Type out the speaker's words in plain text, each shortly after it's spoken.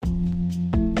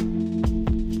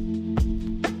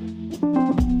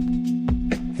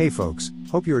Hey folks,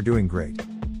 hope you are doing great.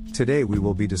 Today we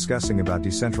will be discussing about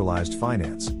decentralized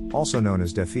finance, also known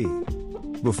as DeFi.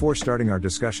 Before starting our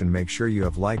discussion, make sure you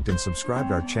have liked and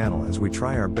subscribed our channel as we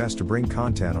try our best to bring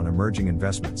content on emerging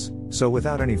investments. So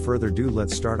without any further ado,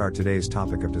 let's start our today's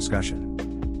topic of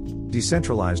discussion.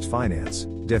 Decentralized finance,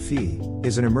 DeFi,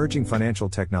 is an emerging financial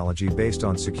technology based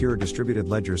on secure distributed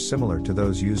ledgers similar to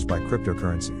those used by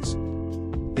cryptocurrencies.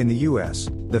 In the US,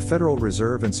 the Federal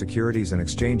Reserve and Securities and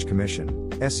Exchange Commission,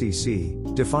 SEC,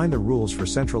 define the rules for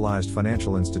centralized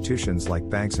financial institutions like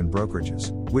banks and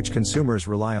brokerages, which consumers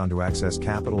rely on to access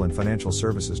capital and financial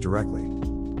services directly.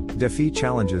 DeFi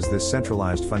challenges this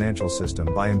centralized financial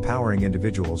system by empowering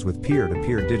individuals with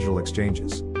peer-to-peer digital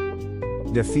exchanges.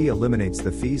 DeFi eliminates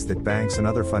the fees that banks and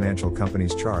other financial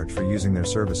companies charge for using their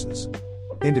services.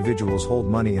 Individuals hold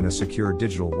money in a secure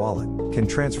digital wallet, can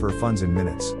transfer funds in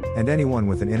minutes, and anyone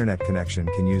with an internet connection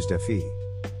can use DeFi.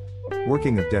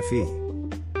 Working of DeFi.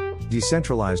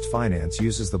 Decentralized finance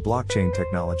uses the blockchain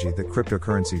technology that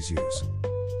cryptocurrencies use.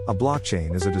 A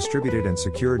blockchain is a distributed and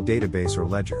secured database or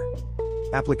ledger.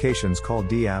 Applications called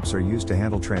dApps are used to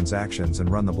handle transactions and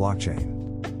run the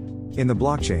blockchain. In the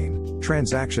blockchain,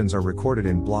 transactions are recorded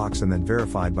in blocks and then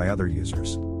verified by other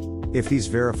users. If these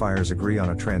verifiers agree on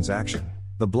a transaction,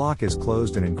 the block is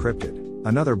closed and encrypted.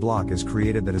 Another block is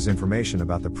created that has information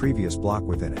about the previous block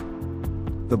within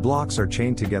it. The blocks are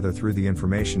chained together through the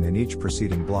information in each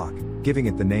preceding block, giving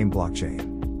it the name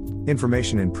blockchain.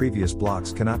 Information in previous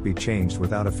blocks cannot be changed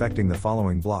without affecting the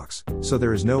following blocks, so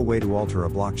there is no way to alter a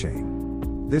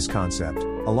blockchain. This concept,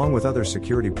 along with other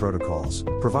security protocols,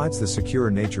 provides the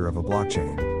secure nature of a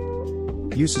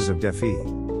blockchain. Uses of DeFi.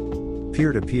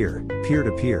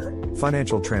 Peer-to-peer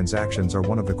financial transactions are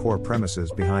one of the core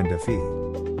premises behind DeFi.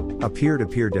 A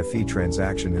peer-to-peer DeFi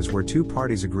transaction is where two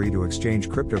parties agree to exchange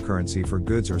cryptocurrency for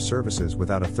goods or services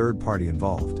without a third party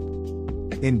involved.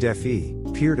 In DeFi,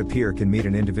 peer-to-peer can meet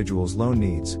an individual's loan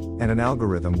needs, and an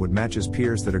algorithm would match his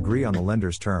peers that agree on the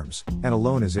lender's terms, and a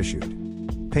loan is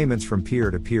issued. Payments from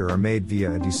peer-to-peer are made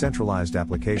via a decentralized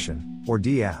application, or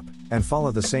dApp, and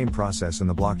follow the same process in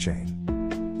the blockchain.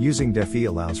 Using DeFi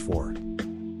allows for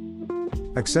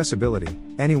accessibility.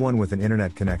 Anyone with an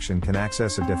internet connection can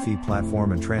access a DeFi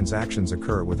platform and transactions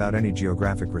occur without any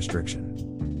geographic restriction.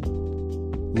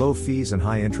 Low fees and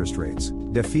high interest rates.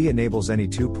 DeFi enables any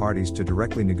two parties to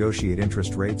directly negotiate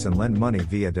interest rates and lend money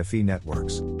via DeFi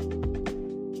networks.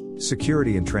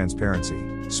 Security and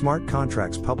transparency. Smart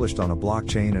contracts published on a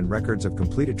blockchain and records of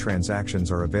completed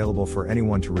transactions are available for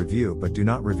anyone to review but do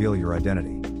not reveal your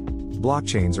identity.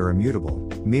 Blockchains are immutable,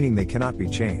 meaning they cannot be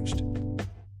changed.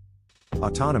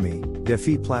 Autonomy.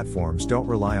 DeFi platforms don't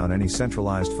rely on any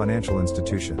centralized financial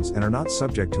institutions and are not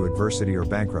subject to adversity or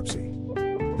bankruptcy.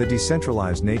 The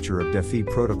decentralized nature of DeFi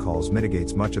protocols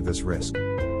mitigates much of this risk.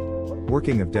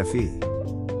 Working of DeFi.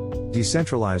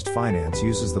 Decentralized finance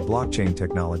uses the blockchain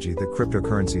technology that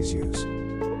cryptocurrencies use.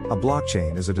 A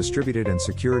blockchain is a distributed and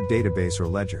secured database or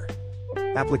ledger.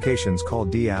 Applications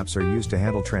called dApps are used to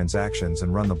handle transactions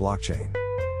and run the blockchain.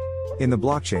 In the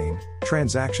blockchain,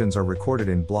 transactions are recorded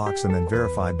in blocks and then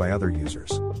verified by other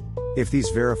users. If these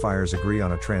verifiers agree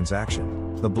on a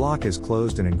transaction, the block is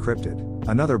closed and encrypted.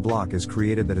 Another block is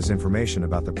created that has information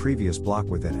about the previous block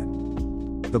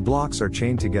within it. The blocks are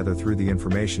chained together through the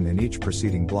information in each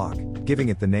preceding block, giving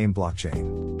it the name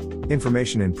blockchain.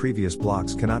 Information in previous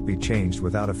blocks cannot be changed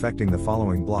without affecting the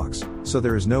following blocks, so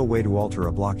there is no way to alter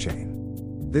a blockchain.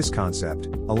 This concept,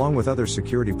 along with other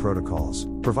security protocols,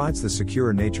 provides the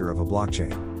secure nature of a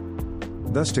blockchain.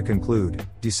 Thus, to conclude,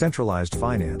 decentralized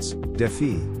finance,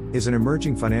 DeFi, is an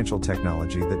emerging financial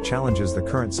technology that challenges the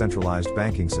current centralized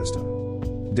banking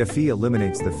system. DeFi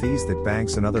eliminates the fees that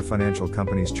banks and other financial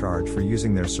companies charge for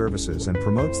using their services and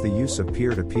promotes the use of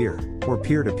peer-to-peer, or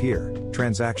peer-to-peer,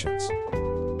 transactions.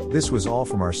 This was all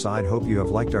from our side. Hope you have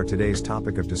liked our today's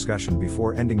topic of discussion.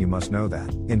 Before ending, you must know that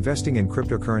investing in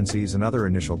cryptocurrencies and other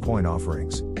initial coin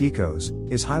offerings, ECOs,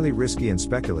 is highly risky and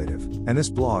speculative, and this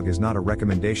blog is not a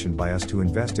recommendation by us to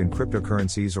invest in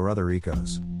cryptocurrencies or other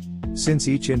ECOs. Since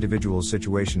each individual's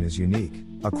situation is unique,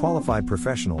 a qualified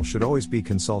professional should always be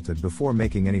consulted before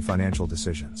making any financial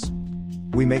decisions.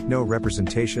 We make no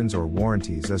representations or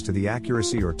warranties as to the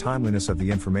accuracy or timeliness of the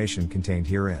information contained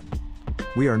herein.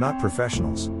 We are not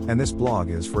professionals, and this blog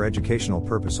is for educational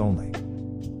purpose only.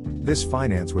 This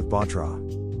Finance with Batra.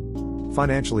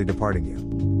 Financially departing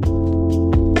you.